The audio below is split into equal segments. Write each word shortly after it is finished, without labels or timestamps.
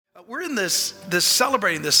We're in this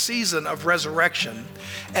celebrating this season of resurrection,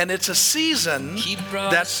 and it's a season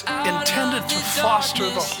that's intended to foster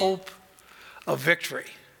the hope of victory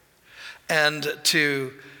and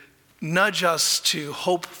to nudge us to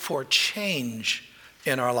hope for change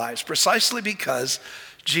in our lives, precisely because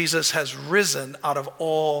Jesus has risen out of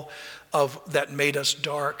all of that made us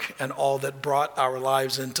dark and all that brought our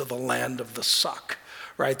lives into the land of the suck.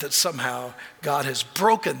 Right, that somehow God has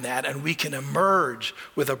broken that and we can emerge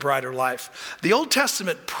with a brighter life. The Old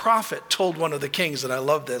Testament prophet told one of the kings, and I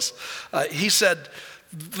love this, he said,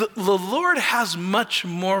 the Lord has much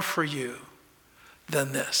more for you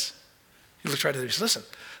than this. He looked right at him, he said, listen,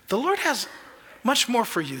 the Lord has much more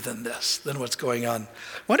for you than this, than what's going on.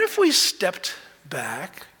 What if we stepped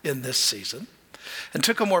back in this season and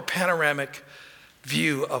took a more panoramic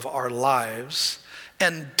view of our lives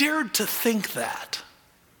and dared to think that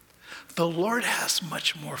the Lord has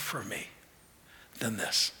much more for me than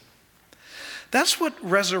this? That's what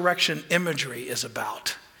resurrection imagery is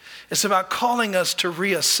about. It's about calling us to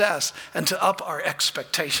reassess and to up our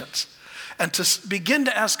expectations and to begin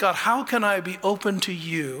to ask God, how can I be open to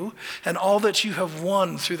you and all that you have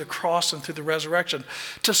won through the cross and through the resurrection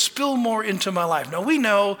to spill more into my life? Now, we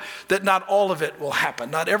know that not all of it will happen.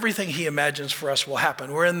 Not everything he imagines for us will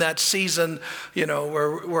happen. We're in that season,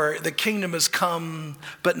 where the kingdom has come,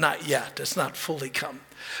 but not yet. It's not fully come.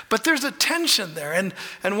 But there's a tension there. And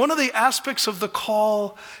one of the aspects of the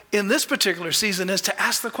call in this particular season is to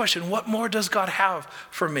ask the question, what more does God have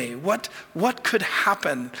for me? What could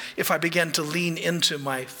happen if I begin to lean into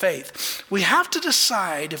my faith? We have to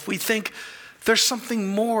decide if we think there's something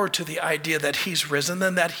more to the idea that he's risen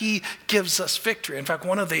than that he gives us victory. In fact,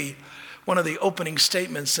 one of the opening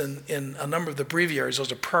statements in a number of the breviaries,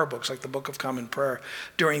 those are prayer books like the Book of Common Prayer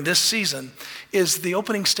during this season, is the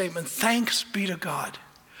opening statement, "Thanks be to God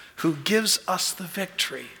who gives us the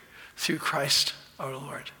victory through Christ our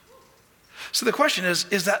Lord." So the question is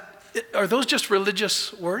are those just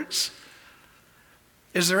religious words?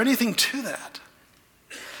 Is there anything to that?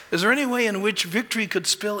 Is there any way in which victory could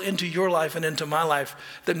spill into your life and into my life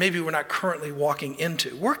that maybe we're not currently walking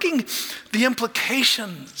into? Working the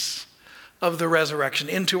implications of the resurrection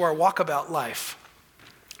into our walkabout life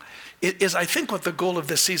is, I think, what the goal of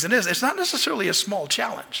this season is. It's not necessarily a small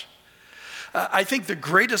challenge. I think the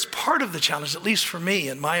greatest part of the challenge, at least for me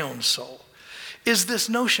in my own soul, is this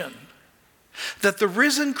notion that the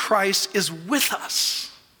risen Christ is with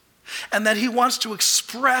us and that he wants to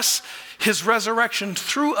express his resurrection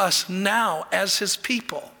through us now as his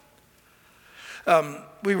people.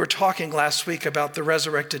 We were talking last week about the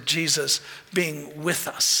resurrected Jesus being with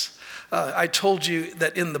us. I told you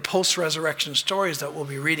that in the post-resurrection stories that we'll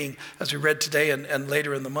be reading as we read today and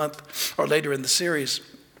later in the month or later in the series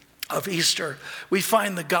of Easter, we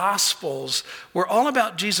find the Gospels were all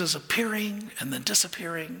about Jesus appearing and then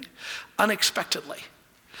disappearing unexpectedly.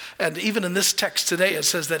 And even in this text today, it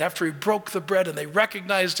says that after he broke the bread and they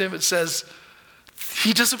recognized him, it says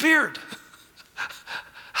he disappeared.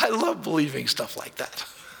 I love believing stuff like that.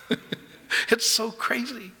 It's so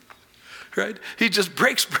crazy, right? He just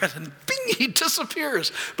breaks bread and bing, he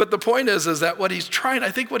disappears. But the point is that what he's trying,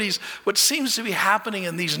 I think what seems to be happening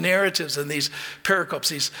in these narratives and these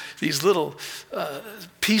pericopes, these little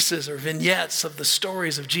pieces or vignettes of the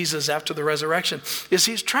stories of Jesus after the resurrection, is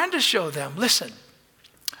he's trying to show them, listen,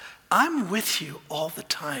 I'm with you all the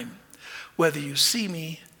time, whether you see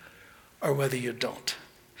me or whether you don't.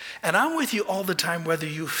 And I'm with you all the time, whether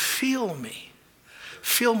you feel me,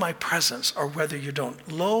 feel my presence, or whether you don't.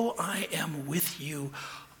 Lo, I am with you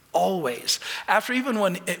always. After even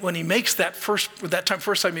when he makes first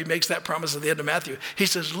time he makes that promise at the end of Matthew, he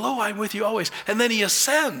says, lo, I'm with you always. And then he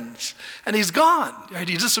ascends and he's gone, right?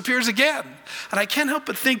 He disappears again. And I can't help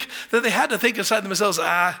but think that they had to think inside themselves,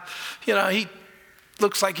 he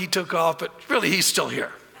looks like he took off, but really he's still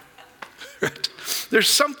here. Right? There's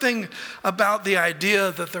something about the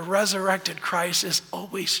idea that the resurrected Christ is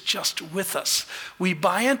always just with us. We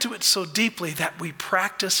buy into it so deeply that we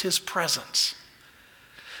practice his presence,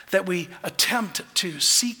 that we attempt to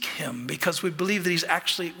seek him because we believe that he's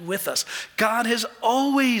actually with us. God has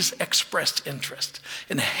always expressed interest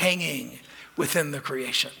in hanging within the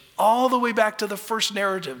creation. All the way back to the first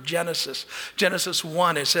narrative, Genesis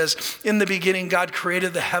 1, it says, in the beginning, God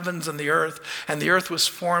created the heavens and the earth was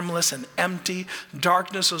formless and empty.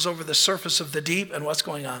 Darkness was over the surface of the deep. And what's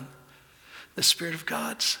going on? The Spirit of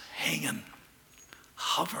God's hanging,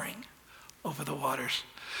 hovering over the waters.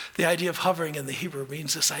 The idea of hovering in the Hebrew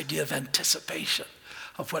means this idea of anticipation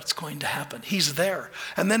of what's going to happen. He's there.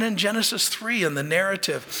 And then in Genesis 3, in the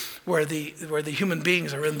narrative where the human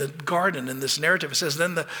beings are in the garden, in this narrative, it says,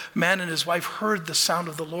 then the man and his wife heard the sound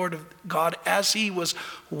of the Lord of God as he was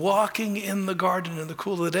walking in the garden in the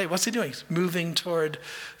cool of the day. What's he doing? He's moving toward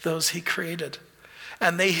those he created.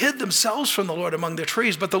 And they hid themselves from the Lord among the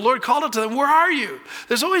trees. But the Lord called out to them, where are you?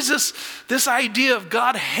 There's always this idea of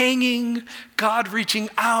God hanging, God reaching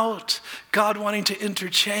out, God wanting to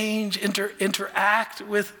interact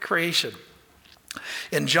with creation.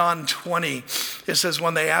 In John 20, it says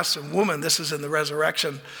when they asked a woman, this is in the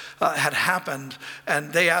resurrection, had happened,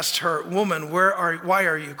 and they asked her, woman, why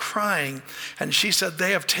are you crying? And she said,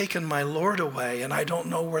 they have taken my Lord away, and I don't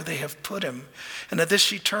know where they have put him. And at this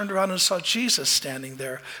she turned around and saw Jesus standing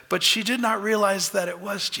there, but she did not realize that it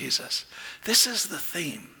was Jesus. This is the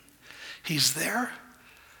theme. He's there,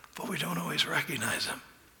 but we don't always recognize him.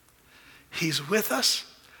 He's with us,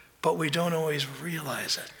 but we don't always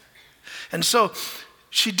realize it. And so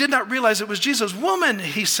she did not realize it was Jesus. Woman,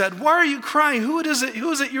 he said, why are you crying? Who is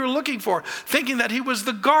it you're looking for? Thinking that he was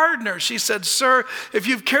the gardener. She said, sir, if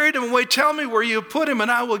you've carried him away, tell me where you put him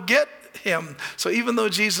and I will get him. So even though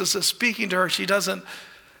Jesus is speaking to her, she doesn't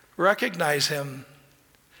recognize him.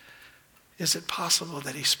 Is it possible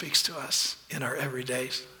that he speaks to us in our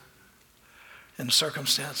everydays, in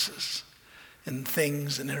circumstances, in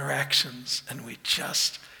things and interactions, and we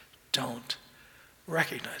just don't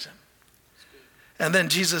recognize him? And then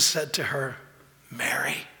Jesus said to her,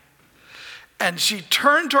 Mary. And she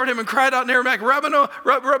turned toward him and cried out in Aramaic,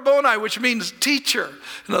 Rabboni, which means teacher.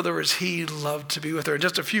 In other words, he loved to be with her. And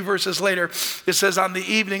just a few verses later, it says, on the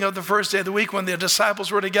evening of the first day of the week, when the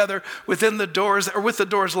disciples were together within the doors, or with the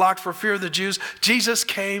doors locked for fear of the Jews, Jesus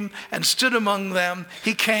came and stood among them.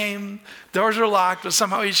 He came, doors are locked, but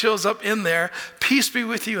somehow he shows up in there. Peace be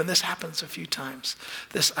with you. And this happens a few times,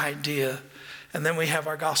 this idea. And then we have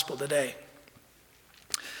our gospel today.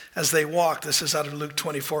 As they walked, this is out of Luke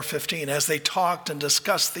 24:15, as they talked and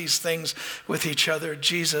discussed these things with each other,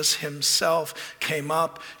 Jesus himself came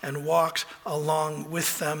up and walked along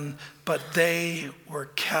with them, but they were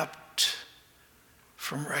kept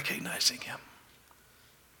from recognizing him.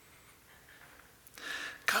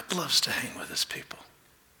 God loves to hang with his people,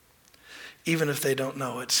 even if they don't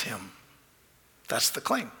know it's him. That's the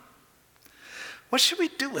claim. What should we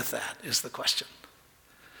do with that is the question.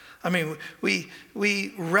 I mean, we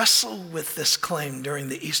wrestle with this claim during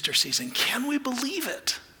the Easter season. Can we believe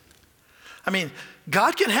it? I mean,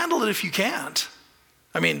 God can handle it if you can't.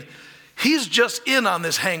 I mean, he's just in on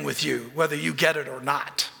this hang with you, whether you get it or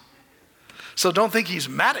not. So don't think he's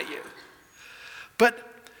mad at you. But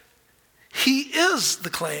he is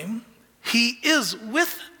the claim. He is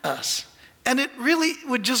with us. And it really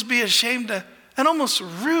would just be a shame and almost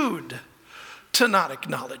rude to not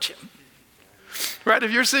acknowledge him. Right?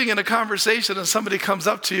 If you're sitting in a conversation and somebody comes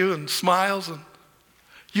up to you and smiles and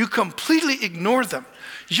you completely ignore them,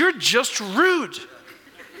 you're just rude.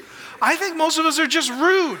 I think most of us are just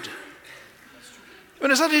rude.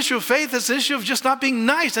 When it's not an issue of faith, it's an issue of just not being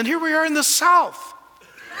nice. And here we are in the South.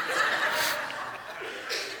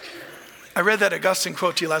 I read that Augustine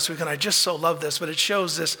quote to you last week, and I just so love this, but it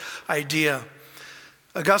shows this idea.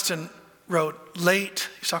 Augustine wrote, late,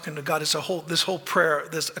 he's talking to God, this whole prayer,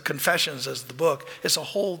 Confessions is the book, the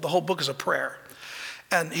whole book is a prayer.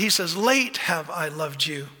 And he says, late have I loved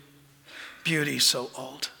you, beauty so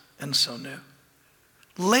old and so new.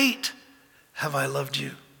 Late have I loved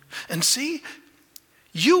you. And see,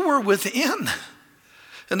 you were within,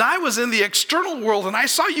 and I was in the external world, and I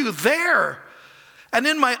saw you there. And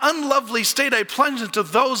in my unlovely state, I plunged into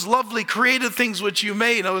those lovely created things which you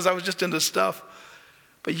made. I was just into stuff.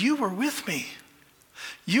 But you were with me.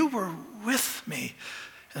 You were with me,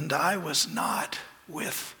 and I was not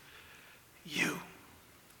with you.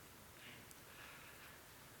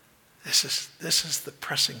 This is the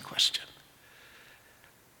pressing question.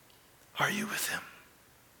 Are you with him?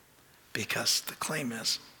 Because the claim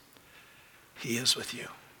is, he is with you.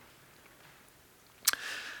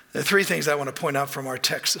 There are three things I want to point out from our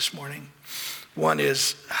text this morning. One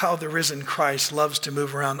is how the risen Christ loves to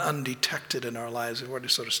move around undetected in our lives. We've already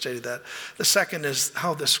sort of stated that. The second is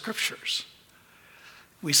how the scriptures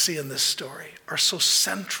we see in this story are so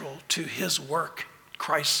central to his work,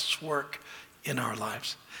 Christ's work in our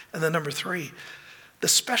lives. And then number three, the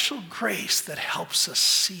special grace that helps us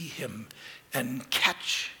see him and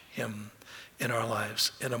catch him in our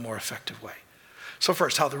lives in a more effective way. So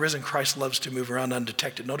first, how the risen Christ loves to move around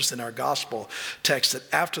undetected. Notice in our gospel text that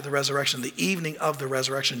after the resurrection, the evening of the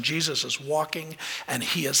resurrection, Jesus is walking and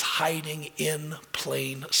he is hiding in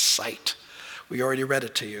plain sight. We already read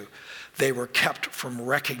it to you. They were kept from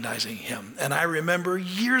recognizing him. And I remember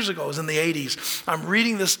years ago, it was in the 80s, I'm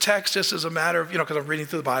reading this text just as a matter of, because I'm reading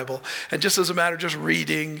through the Bible, and just as a matter of just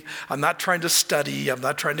reading. I'm not trying to study. I'm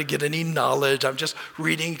not trying to get any knowledge. I'm just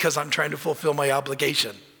reading because I'm trying to fulfill my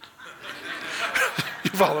obligation. You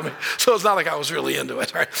follow me? So it's not like I was really into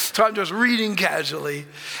it, right? So I'm just reading casually.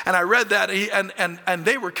 And I read that, and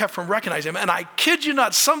they were kept from recognizing him. And I kid you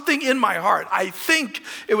not, something in my heart, I think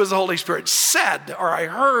it was the Holy Spirit, said, or I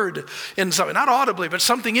heard in something, not audibly, but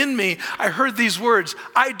something in me, I heard these words,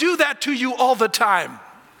 I do that to you all the time.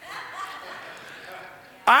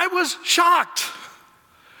 I was shocked.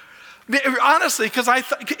 Honestly, because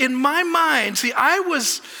in my mind, see, I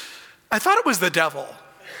thought it was the devil.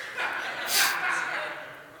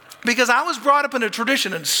 Because I was brought up in a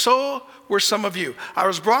tradition, and so were some of you. I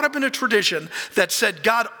was brought up in a tradition that said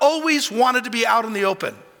God always wanted to be out in the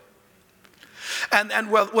open.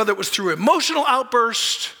 And whether it was through emotional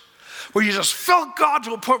outburst, where you just felt God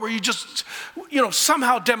to a point where you just,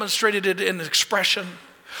 somehow demonstrated it in expression,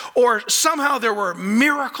 or somehow there were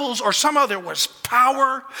miracles, or somehow there was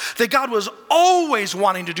power, that God was always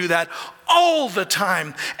wanting to do that all the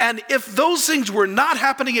time. And if those things were not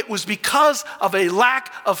happening, it was because of a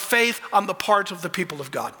lack of faith on the part of the people of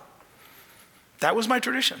God. That was my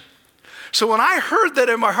tradition. So when I heard that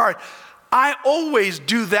in my heart, I always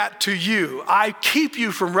do that to you. I keep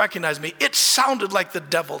you from recognizing me. It sounded like the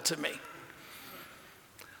devil to me.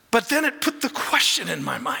 But then it put the question in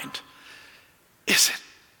my mind, is it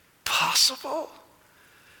possible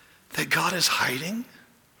that God is hiding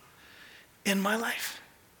in my life?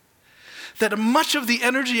 That much of the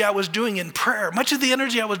energy I was doing in prayer, much of the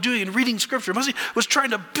energy I was doing in reading scripture, was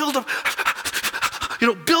trying to build up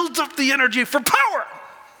the energy for power.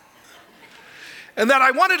 And that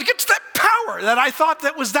I wanted to get to that power, that I thought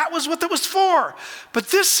that was what that was for. But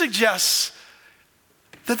this suggests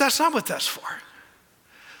that that's not what that's for.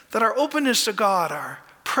 That our openness to God, our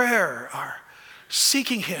prayer, our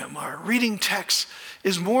seeking him, our reading texts,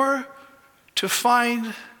 is more to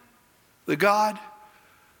find the God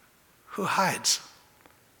who hides,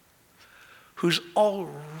 who's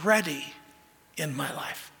already in my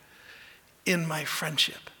life, in my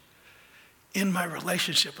friendship, in my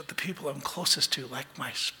relationship with the people I'm closest to, like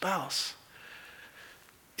my spouse,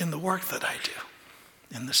 in the work that I do,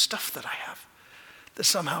 in the stuff that I have, that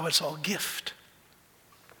somehow it's all gift.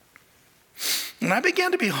 And I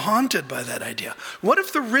began to be haunted by that idea. What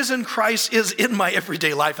if the risen Christ is in my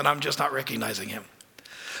everyday life and I'm just not recognizing him?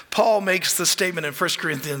 Paul makes the statement in 1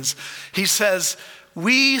 Corinthians. He says,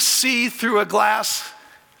 we see through a glass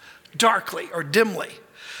darkly or dimly.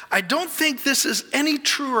 I don't think this is any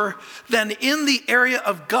truer than in the area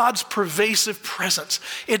of God's pervasive presence.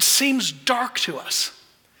 It seems dark to us.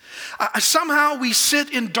 Somehow we sit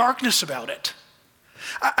in darkness about it.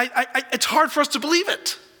 It's hard for us to believe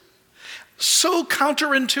it. So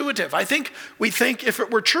counterintuitive. We think if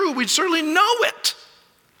it were true, we'd certainly know it.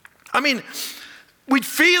 We'd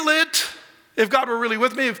feel it if God were really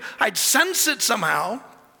with me. If I'd sense it somehow,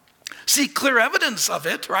 see clear evidence of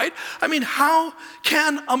it, right? How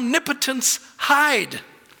can omnipotence hide?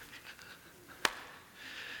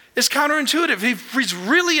 It's counterintuitive. If he's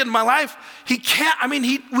really in my life, he can't. How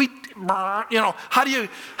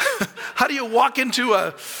do you walk into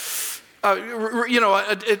a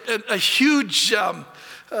huge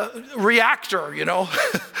reactor,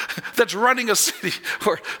 that's running a city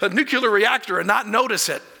or a nuclear reactor and not notice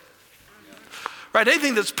it? Right?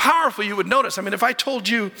 Anything that's powerful, you would notice. If I told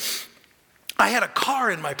you I had a car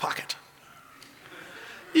in my pocket,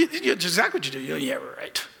 it's exactly what you do. Yeah,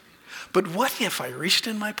 right. But what if I reached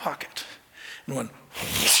in my pocket and went,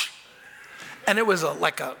 and it was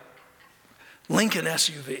like a Lincoln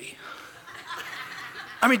SUV?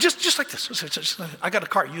 Just like this. I got a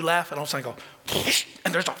car. You laugh, and all of a sudden I go,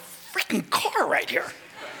 and there's a freaking car right here.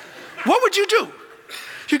 What would you do?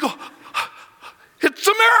 You go, it's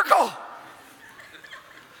a miracle.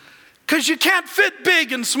 Because you can't fit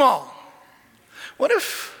big and small. What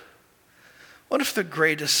if the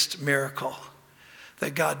greatest miracle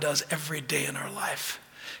that God does every day in our life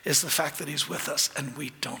is the fact that he's with us and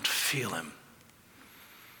we don't feel him?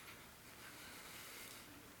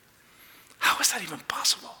 How is that even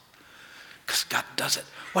possible? Because God does it.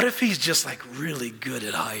 What if he's just really good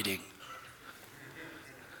at hiding?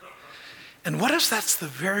 And what if that's the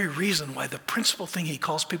very reason why the principal thing he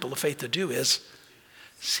calls people of faith to do is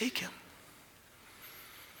seek him?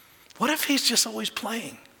 What if he's just always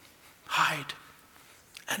playing hide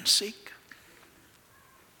and seek?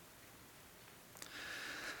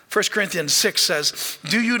 1 Corinthians 6 says,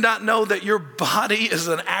 do you not know that your body is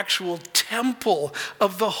an actual temple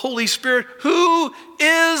of the Holy Spirit who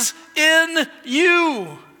is in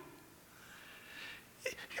you?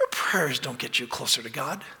 Your prayers don't get you closer to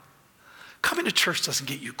God. Coming to church doesn't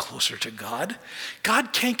get you closer to God.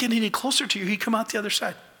 God can't get any closer to you. He come out the other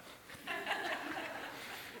side.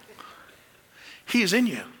 He is in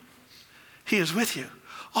you. He is with you.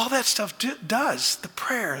 All that stuff does, the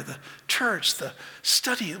prayer, the church, the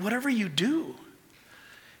study, whatever you do,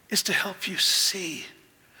 is to help you see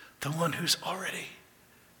the one who's already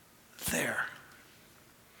there.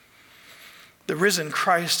 The risen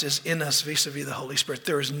Christ is in us vis-a-vis the Holy Spirit.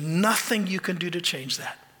 There is nothing you can do to change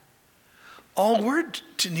that. All we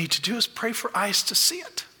need to do is pray for eyes to see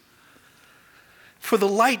it. For the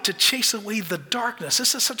light to chase away the darkness.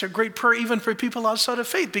 This is such a great prayer even for people outside of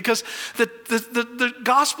faith, because the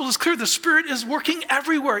gospel is clear. The Spirit is working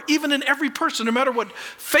everywhere, even in every person, no matter what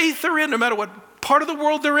faith they're in, no matter what part of the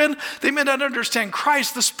world they're in. They may not understand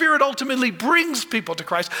Christ. The Spirit ultimately brings people to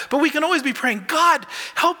Christ. But we can always be praying, God,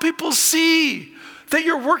 help people see that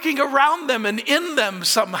you're working around them and in them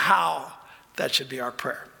somehow. That should be our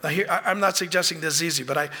prayer. Now, I'm not suggesting this is easy,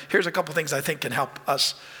 but here's a couple things I think can help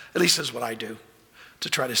us, at least is what I do, to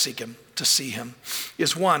try to seek him, to see him,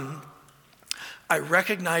 is one, I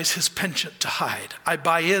recognize his penchant to hide. I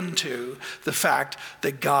buy into the fact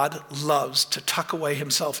that God loves to tuck away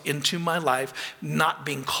himself into my life, not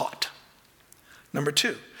being caught. Number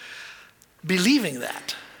two, believing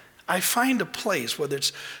that. I find a place, whether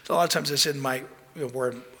it's, a lot of times it's in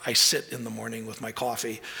where I sit in the morning with my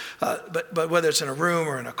coffee, but whether it's in a room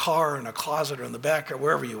or in a car or in a closet or in the back or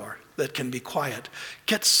wherever you are, that can be quiet.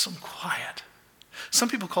 Get some quiet. Some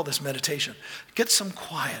people call this meditation. Get some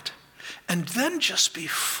quiet and then just be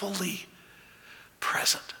fully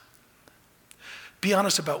present. Be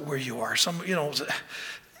honest about where you are.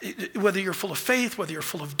 Whether you're full of faith, whether you're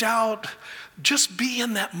full of doubt, just be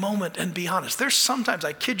in that moment and be honest. There's sometimes,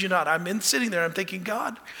 I kid you not, sitting there, I'm thinking,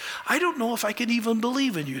 God, I don't know if I can even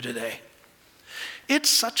believe in you today. It's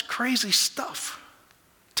such crazy stuff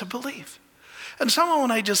to believe. And somehow when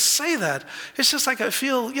I just say that, it's just like I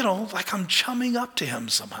feel, like I'm chumming up to him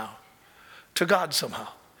somehow, to God somehow.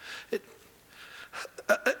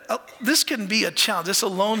 This can be a challenge. This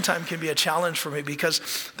alone time can be a challenge for me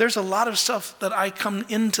because there's a lot of stuff that I come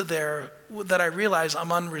into there that I realize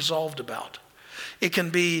I'm unresolved about. It can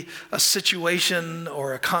be a situation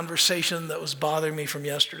or a conversation that was bothering me from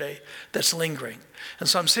yesterday that's lingering. And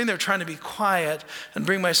so I'm sitting there trying to be quiet and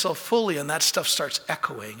bring myself fully, and that stuff starts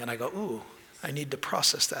echoing. And I go, ooh, I need to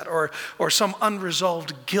process that. Or some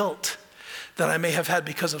unresolved guilt that I may have had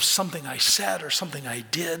because of something I said or something I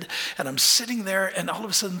did. And I'm sitting there and all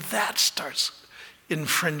of a sudden that starts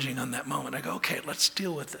infringing on that moment. I go, okay, let's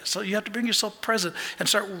deal with this. So you have to bring yourself present and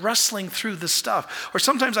start wrestling through this stuff. Or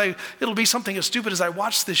sometimes it'll be something as stupid as I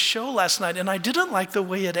watched this show last night and I didn't like the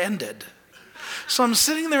way it ended. So I'm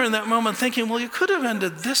sitting there in that moment thinking, well, you could have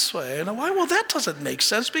ended this way. And why? Well, that doesn't make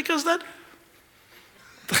sense because that...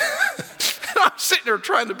 I'm sitting there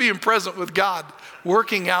trying to be present with God,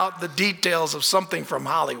 working out the details of something from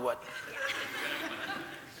Hollywood.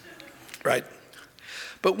 Right?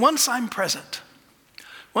 But once I'm present,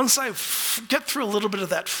 once I get through a little bit of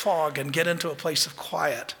that fog and get into a place of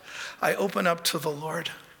quiet, I open up to the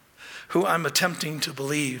Lord, who I'm attempting to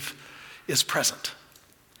believe is present.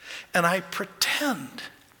 And I pretend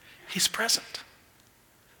he's present.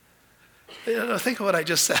 Think of what I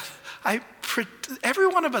just said. Every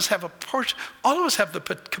one of us have a portion, all of us have the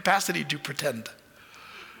capacity to pretend,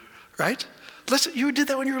 right? Listen, you did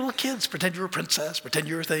that when you were little kids. Pretend you were a princess, pretend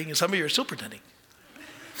you were a thing, and some of you are still pretending.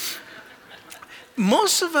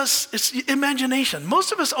 Most of us, it's imagination.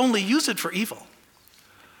 Most of us only use it for evil.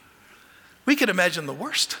 We can imagine the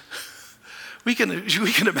worst. We can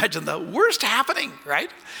imagine the worst happening, right?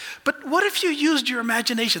 But what if you used your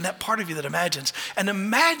imagination, that part of you that imagines, and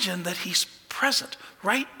imagine that he's present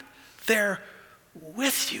right there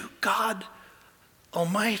with you, God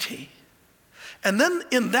Almighty. And then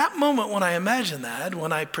in that moment when I imagine that,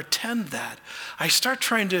 when I pretend that, I start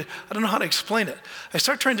trying to, I don't know how to explain it, I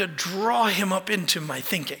start trying to draw him up into my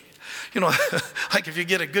thinking. Like if you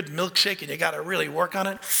get a good milkshake and you got to really work on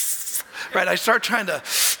it, right? I start trying to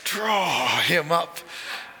draw him up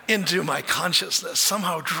into my consciousness,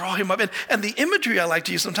 somehow draw him up. And the imagery I like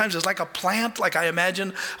to use sometimes is like a plant, like I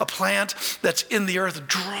imagine a plant that's in the earth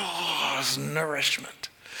draws nourishment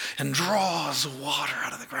and draws water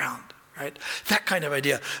out of the ground. right? That kind of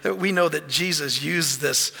idea. We know that Jesus used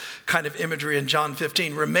this kind of imagery in John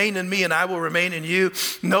 15. Remain in me and I will remain in you.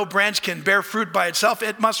 No branch can bear fruit by itself.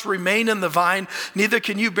 It must remain in the vine. Neither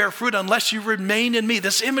can you bear fruit unless you remain in me.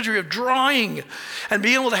 This imagery of drawing and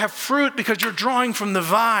being able to have fruit because you're drawing from the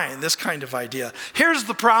vine, this kind of idea. Here's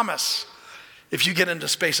the promise if you get into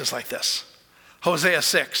spaces like this. Hosea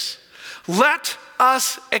 6. Let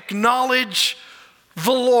us acknowledge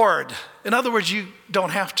the Lord. In other words, you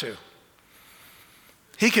don't have to.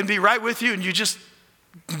 He can be right with you and you just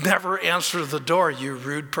never answer the door, you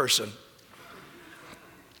rude person.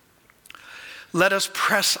 Let us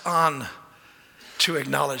press on to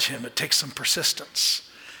acknowledge him. It takes some persistence.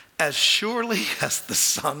 As surely as the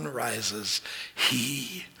sun rises,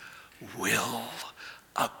 he will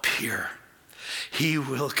appear. He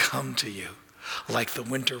will come to you like the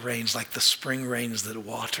winter rains, like the spring rains that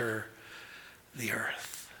water the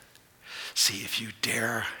earth. See, if you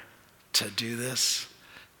dare to do this,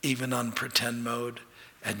 even on pretend mode,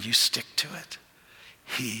 and you stick to it,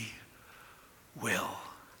 he will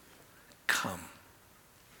come.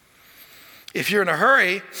 If you're in a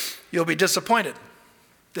hurry, you'll be disappointed.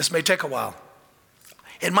 This may take a while.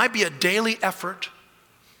 It might be a daily effort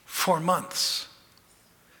for months.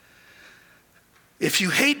 If you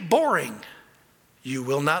hate boring, you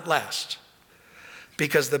will not last.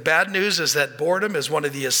 Because the bad news is that boredom is one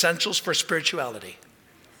of the essentials for spirituality.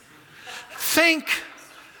 Think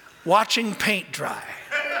watching paint dry.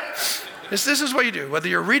 This is what you do. Whether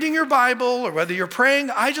you're reading your Bible or whether you're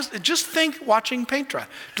praying, just think watching paint dry.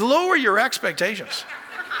 Lower your expectations.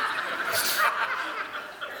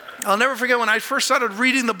 I'll never forget when I first started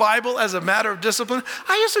reading the Bible as a matter of discipline.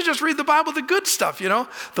 I used to just read the Bible, the good stuff,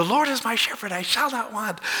 The Lord is my shepherd, I shall not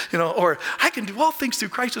want, or I can do all things through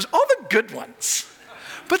Christ. All the good ones.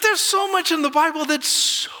 But there's so much in the Bible that's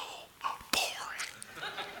so boring.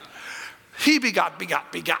 He begot,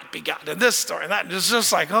 and this story and that. And it's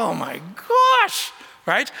just like, oh my gosh,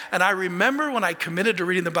 right? And I remember when I committed to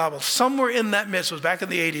reading the Bible, somewhere in that midst, it was back in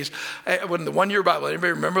the 80s, when the one-year Bible,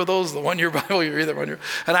 anybody remember those? The one-year Bible, you read that 1 year.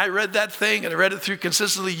 And I read that thing, and I read it through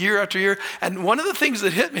consistently year after year. And one of the things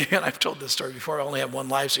that hit me, and I've told this story before, I only have one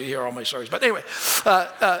life, so you hear all my stories. But anyway,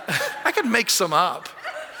 I could make some up.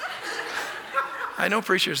 I know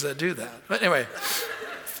preachers that do that. But anyway,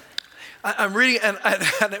 I'm reading, and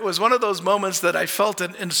it was one of those moments that I felt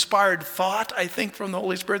an inspired thought, I think, from the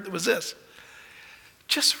Holy Spirit that was this.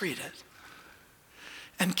 Just read it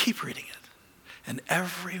and keep reading it. And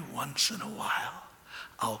every once in a while,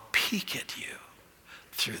 I'll peek at you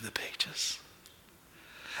through the pages.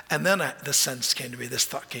 And then the sense came to me, this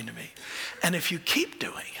thought came to me. And if you keep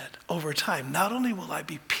doing it over time, not only will I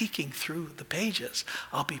be peeking through the pages,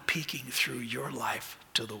 I'll be peeking through your life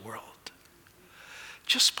to the world.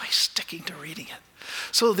 Just by sticking to reading it.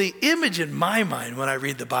 So the image in my mind when I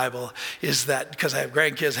read the Bible is that, because I have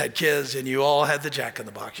grandkids, had kids, and you all had the Jack in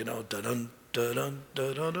the Box, dun-dun, dun-dun, dun-dun,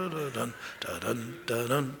 dun-dun, dun-dun, dun-dun,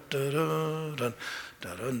 dun-dun, dun-dun,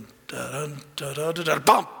 dun-dun, dun-dun, dun-dun,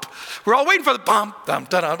 bump. We're all waiting for the bump, dun,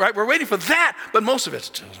 dun, right? We're waiting for that, but most of it's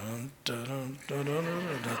dun, dun, dun, dun,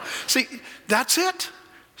 dun, dun. See, that's it.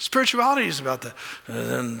 Spirituality is about the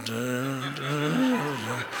dun, dun, dun,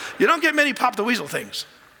 dun. You don't get many Pop the Weasel things.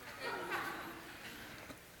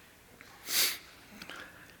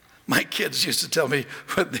 My kids used to tell me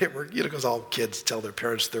when they were, because all kids tell their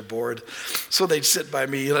parents they're bored. So they'd sit by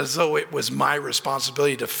me as though it was my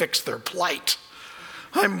responsibility to fix their plight.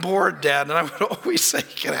 I'm bored, Dad. And I would always say,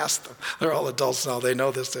 you can ask them. They're all adults now. They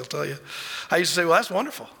know this. They'll tell you. I used to say, well, that's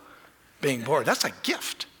wonderful, being bored. That's a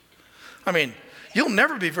gift. I mean, you'll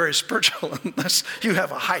never be very spiritual unless you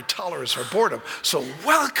have a high tolerance for boredom. So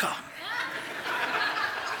welcome.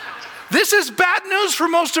 This is bad news for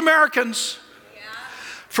most Americans.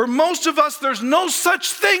 For most of us, there's no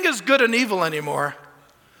such thing as good and evil anymore.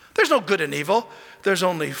 There's no good and evil. There's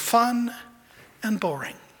only fun and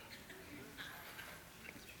boring.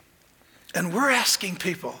 And we're asking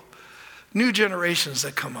people, new generations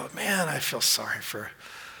that come up, man, I feel sorry for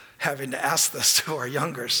having to ask this to our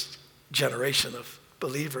younger generation of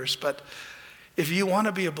believers. But if you want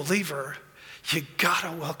to be a believer, you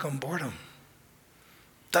gotta welcome boredom.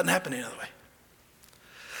 Doesn't happen any other way.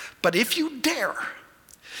 But if you dare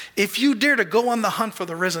to go on the hunt for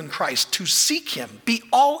the risen Christ, to seek him, be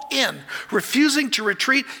all in, refusing to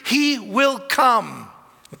retreat, he will come.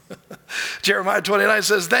 Jeremiah 29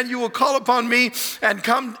 says, then you will call upon me and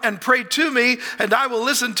come and pray to me, and I will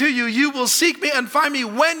listen to you. You will seek me and find me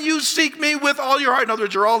when you seek me with all your heart. In other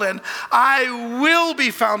words, you're all in. I will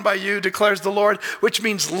be found by you, declares the Lord, which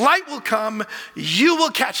means light will come. You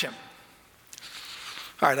will catch him.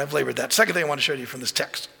 All right, I've labored that. Second thing I want to show you from this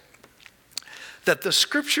text. that the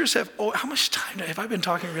scriptures have, how much time, have I been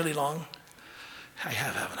talking really long? I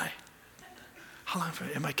have, haven't I? How long,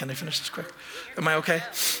 can I finish this quick? Am I okay?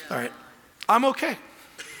 All right, I'm okay.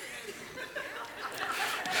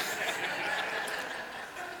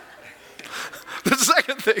 The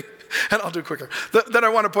second thing, and I'll do it quicker, that I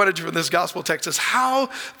want to point out to you from this gospel text is how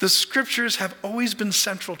the scriptures have always been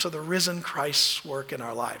central to the risen Christ's work in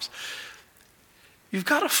our lives. You've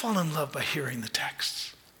got to fall in love by hearing the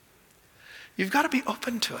texts. You've got to be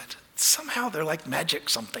open to it. Somehow they're like magic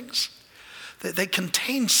somethings. They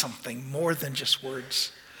contain something more than just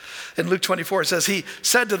words. In Luke 24, it says, he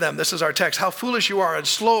said to them, this is our text, how foolish you are and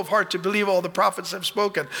slow of heart to believe all the prophets have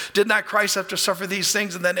spoken. Did not Christ have to suffer these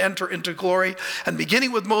things and then enter into glory? And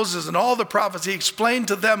beginning with Moses and all the prophets, he explained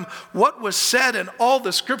to them what was said in all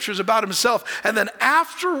the scriptures about himself. And then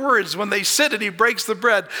afterwards, when they sit and he breaks the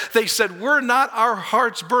bread, they said, were not our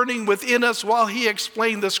hearts burning within us while he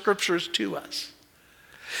explained the scriptures to us?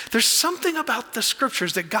 There's something about the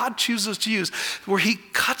scriptures that God chooses to use where he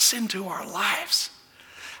cuts into our lives.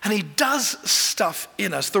 And he does stuff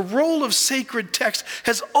in us. The role of sacred text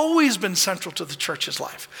has always been central to the church's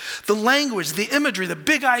life. The language, the imagery, the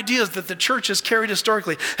big ideas that the church has carried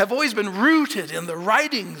historically have always been rooted in the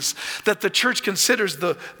writings that the church considers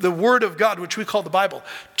the Word of God, which we call the Bible.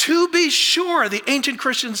 To be sure, the ancient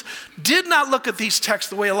Christians did not look at these texts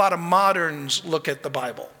the way a lot of moderns look at the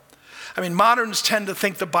Bible. I mean, moderns tend to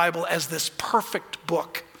think the Bible as this perfect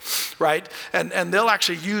book, right? And they'll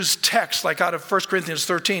actually use text like out of 1 Corinthians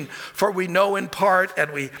 13, for we know in part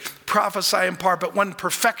and we prophesy in part, but when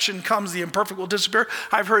perfection comes, the imperfect will disappear.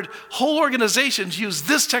 I've heard whole organizations use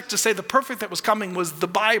this text to say the perfect that was coming was the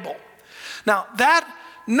Bible. Now that,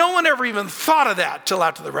 no one ever even thought of that till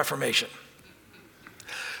after the Reformation.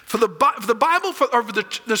 For the Bible, or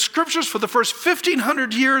the scriptures for the first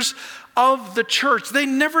 1,500 years of the church, they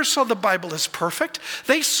never saw the Bible as perfect.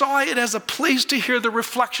 They saw it as a place to hear the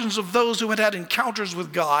reflections of those who had had encounters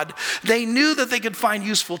with God. They knew that they could find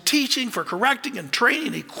useful teaching for correcting and training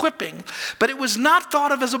and equipping, but it was not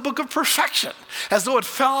thought of as a book of perfection, as though it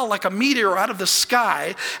fell like a meteor out of the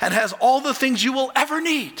sky and has all the things you will ever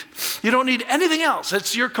need. You don't need anything else.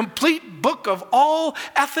 It's your complete book of all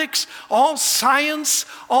ethics, all science,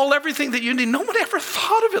 all everything that you need. No one ever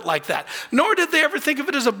thought of it like that, nor did they ever think of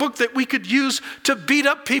it as a book that we could use to beat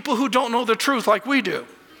up people who don't know the truth like we do.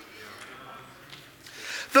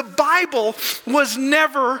 The Bible was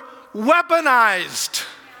never weaponized.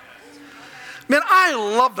 Man, I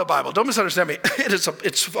love the Bible. Don't misunderstand me.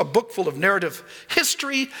 It's a book full of narrative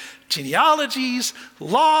history, genealogies,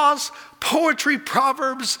 laws, poetry,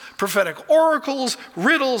 proverbs, prophetic oracles,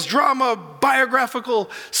 riddles, drama, biographical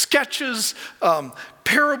sketches,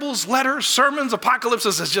 parables, letters, sermons,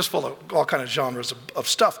 apocalypses. Is just full of all kinds of genres of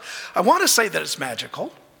stuff. I want to say that it's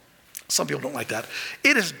magical. Some people don't like that.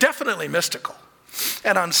 It is definitely mystical.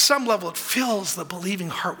 And on some level, it fills the believing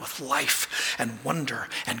heart with life and wonder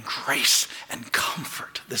and grace and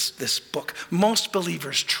comfort, this book. Most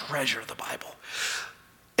believers treasure the Bible.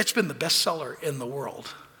 It's been the bestseller in the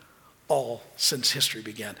world all since history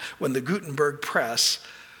began. When the Gutenberg press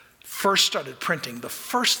first started printing, the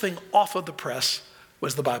first thing off of the press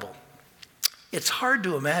was the Bible. It's hard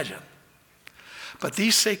to imagine. But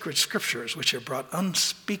these sacred scriptures, which have brought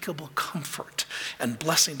unspeakable comfort and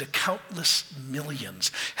blessing to countless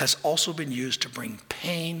millions, has also been used to bring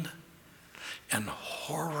pain and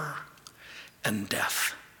horror and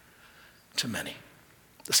death to many.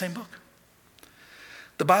 The same book.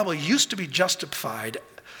 The Bible used to be justified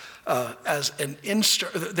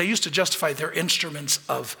they used to justify their instruments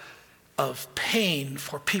of pain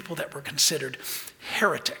for people that were considered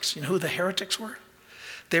heretics. You know who the heretics were?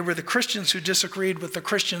 They were the Christians who disagreed with the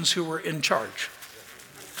Christians who were in charge.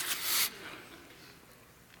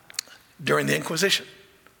 During the Inquisition,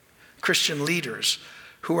 Christian leaders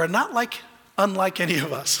who are unlike any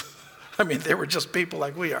of us. I mean, they were just people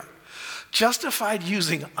like we are. Justified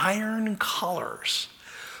using iron collars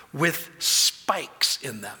with spikes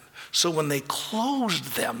in them. So when they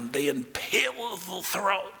closed them, they impaled the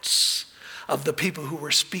throats of the people who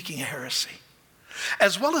were speaking heresy.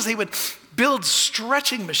 As well as they would build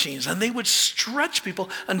stretching machines, and they would stretch people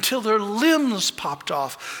until their limbs popped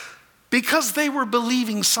off because they were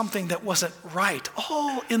believing something that wasn't right,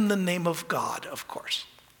 all in the name of God, of course.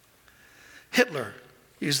 Hitler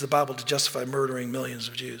used the Bible to justify murdering millions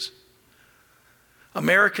of Jews.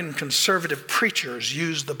 American conservative preachers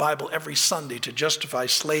used the Bible every Sunday to justify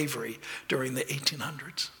slavery during the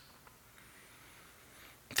 1800s.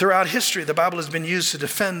 Throughout history, the Bible has been used to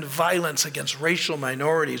defend violence against racial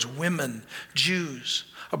minorities, women, Jews,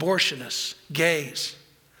 abortionists, gays,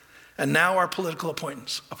 and now our political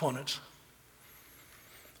opponents.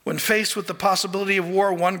 When faced with the possibility of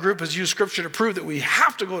war, one group has used Scripture to prove that we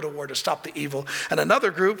have to go to war to stop the evil, and another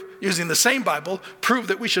group, using the same Bible, proved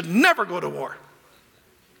that we should never go to war.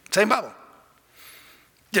 Same Bible.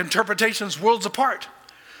 The interpretations worlds apart.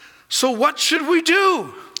 So what should we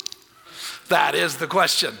do? That is the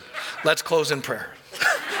question. Let's close in prayer.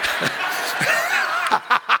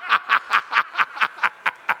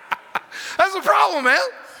 That's the problem, man.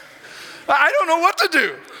 I don't know what to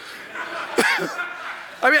do.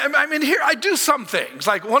 I mean, here I do some things.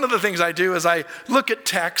 Like one of the things I do is I look at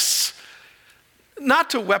texts,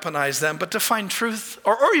 not to weaponize them, but to find truth,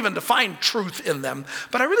 or even to find truth in them.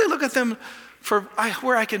 But I really look at them for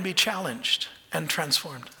where I can be challenged and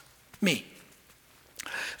transformed. Me.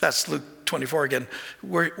 That's Luke 24 again.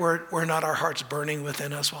 Were not our hearts burning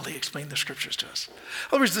within us while he explained the scriptures to us? In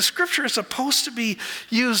other words, the scripture is supposed to be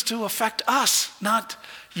used to affect us, not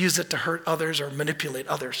use it to hurt others or manipulate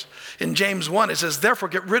others. In James 1, it says, therefore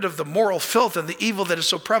get rid of the moral filth and the evil that is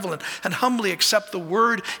so prevalent, and humbly accept the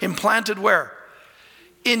word implanted where?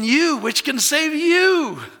 In you, which can save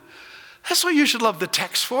you. That's what you should love the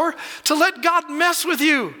text for, to let God mess with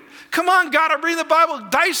you. Come on, God, I'm reading the Bible.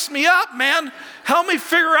 Dice me up, man. Help me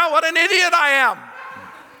figure out what an idiot I am.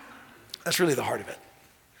 That's really the heart of it.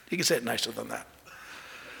 You can say it nicer than that.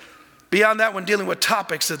 Beyond that, when dealing with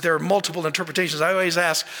topics that there are multiple interpretations, I always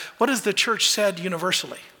ask, what has the church said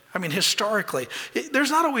universally? I mean, historically.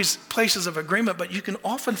 There's not always places of agreement, but you can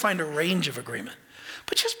often find a range of agreement.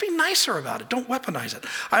 But just be nicer about it. Don't weaponize it.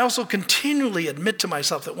 I also continually admit to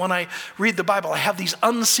myself that when I read the Bible, I have these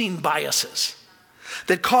unseen biases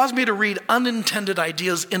that cause me to read unintended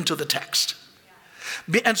ideas into the text.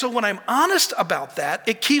 And so when I'm honest about that,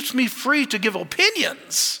 it keeps me free to give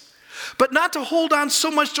opinions, but not to hold on so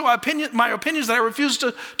much to my opinions that I refuse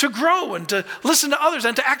to grow and to listen to others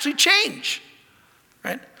and to actually change,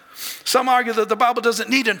 right? Some argue that the Bible doesn't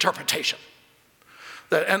need interpretation.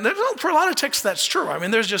 And for a lot of texts, that's true. I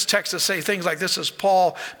mean, there's just texts that say things like, this is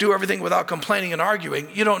Paul, do everything without complaining and arguing.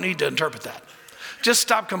 You don't need to interpret that. Just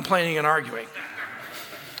stop complaining and arguing.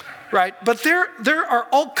 Right? But there are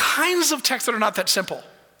all kinds of texts that are not that simple.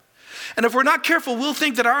 And if we're not careful, we'll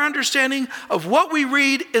think that our understanding of what we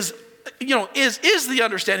read is the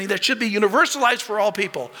understanding that should be universalized for all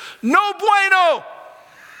people. No bueno!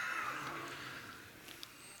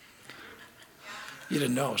 You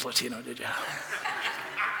didn't know I was Latino, did you?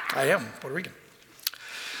 I am Puerto Rican.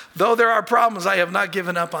 Though there are problems, I have not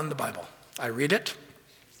given up on the Bible. I read it.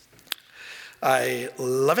 I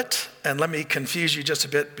love it. And let me confuse you just a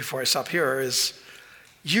bit before I stop here, is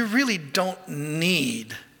you really don't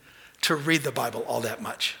need to read the Bible all that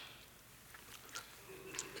much.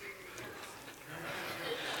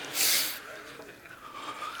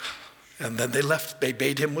 And then they left. They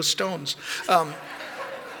bait him with stones.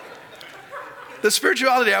 The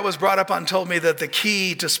spirituality I was brought up on told me that the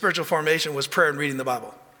key to spiritual formation was prayer and reading the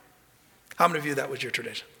Bible. How many of you that was your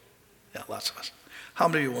tradition? Yeah, lots of us. How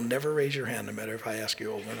many of you will never raise your hand no matter if I ask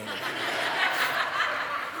you over and over?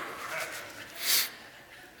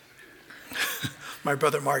 My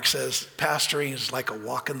brother Mark says, pastoring is like a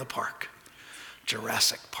walk in the park.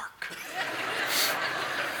 Jurassic Park.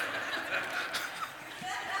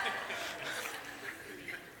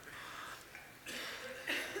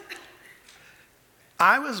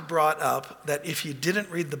 I was brought up that if you didn't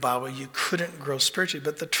read the Bible, you couldn't grow spiritually.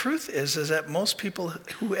 But the truth is that most people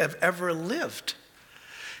who have ever lived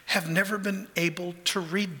have never been able to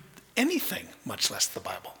read anything, much less the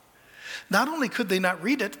Bible. Not only could they not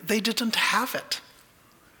read it, they didn't have it.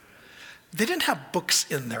 They didn't have books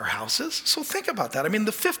in their houses. So think about that. I mean,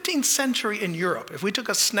 the 15th century in Europe, if we took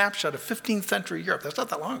a snapshot of 15th century Europe, that's not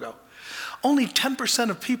that long ago, only 10%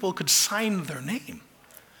 of people could sign their name.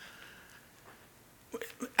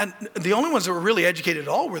 And the only ones that were really educated at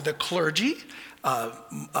all were the clergy,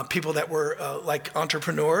 people that were like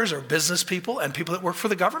entrepreneurs or business people, and people that worked for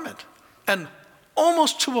the government. And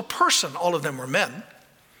almost to a person, all of them were men.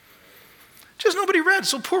 Just nobody read.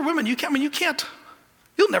 So poor women, you'll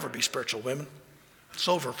never be spiritual women. It's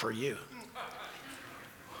over for you.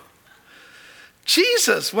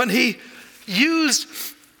 Jesus, when he used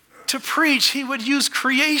to preach, he would use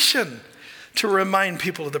creation to remind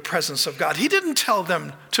people of the presence of God. He didn't tell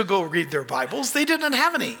them to go read their Bibles. They didn't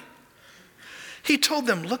have any. He told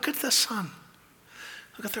them, look at the sun.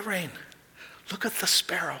 Look at the rain. Look at the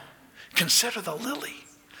sparrow. Consider the lily.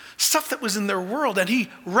 Stuff that was in their world. And he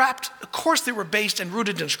wrapped, of course they were based and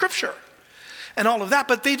rooted in Scripture and all of that,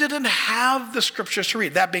 but they didn't have the Scriptures to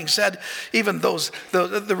read. That being said, even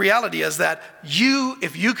the reality is that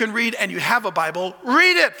if you can read and you have a Bible,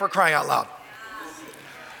 read it, for crying out loud.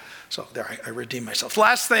 So there, I redeemed myself.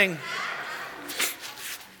 Last thing,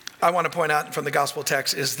 I want to point out from the gospel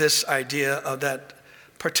text is this idea of that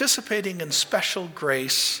participating in special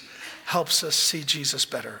grace helps us see Jesus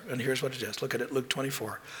better. And here's what it is. Look at it, Luke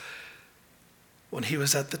 24. When he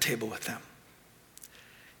was at the table with them,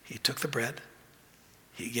 he took the bread,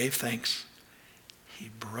 he gave thanks,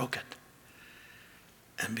 he broke it,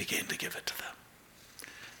 and began to give it to them.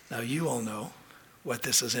 Now you all know what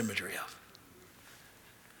this is imagery of.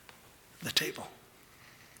 The table.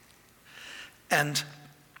 And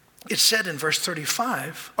it said in verse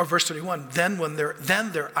 35, or verse 31, then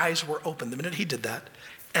their eyes were opened, the minute he did that,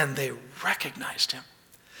 and they recognized him.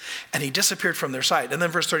 And he disappeared from their sight. And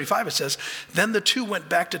then verse 35, it says, then the two went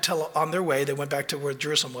back to tell on their way, they went back to where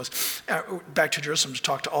Jerusalem was, back to Jerusalem to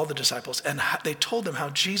talk to all the disciples. And they told them how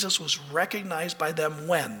Jesus was recognized by them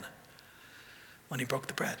when? When he broke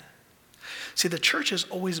the bread. See, the church has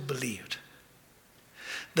always believed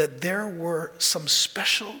that there were some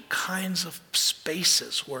special kinds of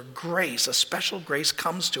spaces where grace, a special grace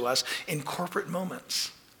comes to us in corporate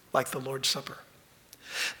moments, like the Lord's Supper.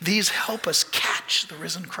 These help us catch the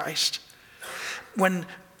risen Christ when,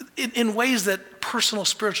 in ways that personal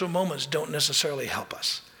spiritual moments don't necessarily help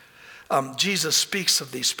us. Jesus speaks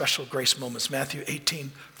of these special grace moments, Matthew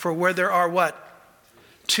 18, for where there are what?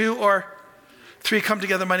 2 or 3 come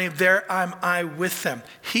together in my name, there am I with them.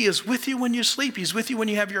 He is with you when you sleep. He's with you when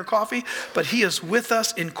you have your coffee, but he is with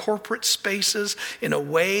us in corporate spaces in a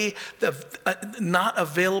way that not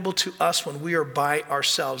available to us when we are by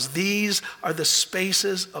ourselves. These are the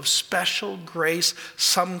spaces of special grace.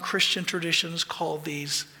 Some Christian traditions call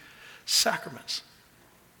these sacraments.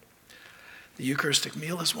 The Eucharistic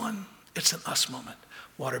meal is one. It's an us moment.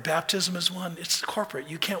 Water baptism is one. It's corporate.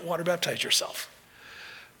 You can't water baptize yourself.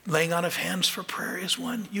 Laying on of hands for prayer is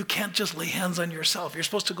one. You can't just lay hands on yourself. You're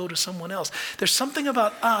supposed to go to someone else. There's something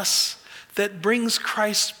about us that brings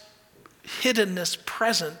Christ's hiddenness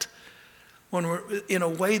present when we're in a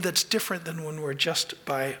way that's different than when we're just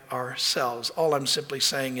by ourselves. All I'm simply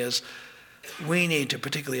saying is we need to,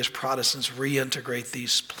 particularly as Protestants, reintegrate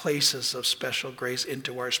these places of special grace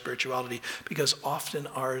into our spirituality, because often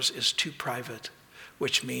ours is too private,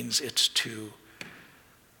 which means it's too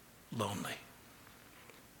lonely.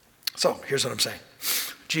 So here's what I'm saying.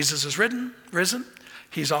 Jesus is risen.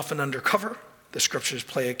 He's often undercover. The scriptures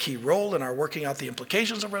play a key role in our working out the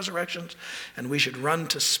implications of resurrections, and we should run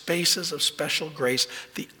to spaces of special grace,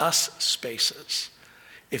 the us spaces,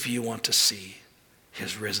 if you want to see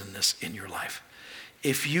his risenness in your life.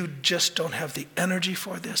 If you just don't have the energy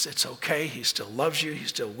for this, it's okay. He still loves you. He's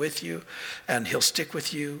still with you, and he'll stick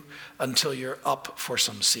with you until you're up for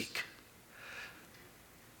some seek.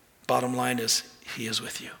 Bottom line is, he is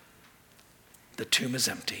with you. The tomb is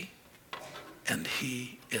empty, and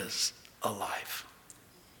he is alive.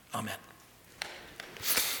 Amen.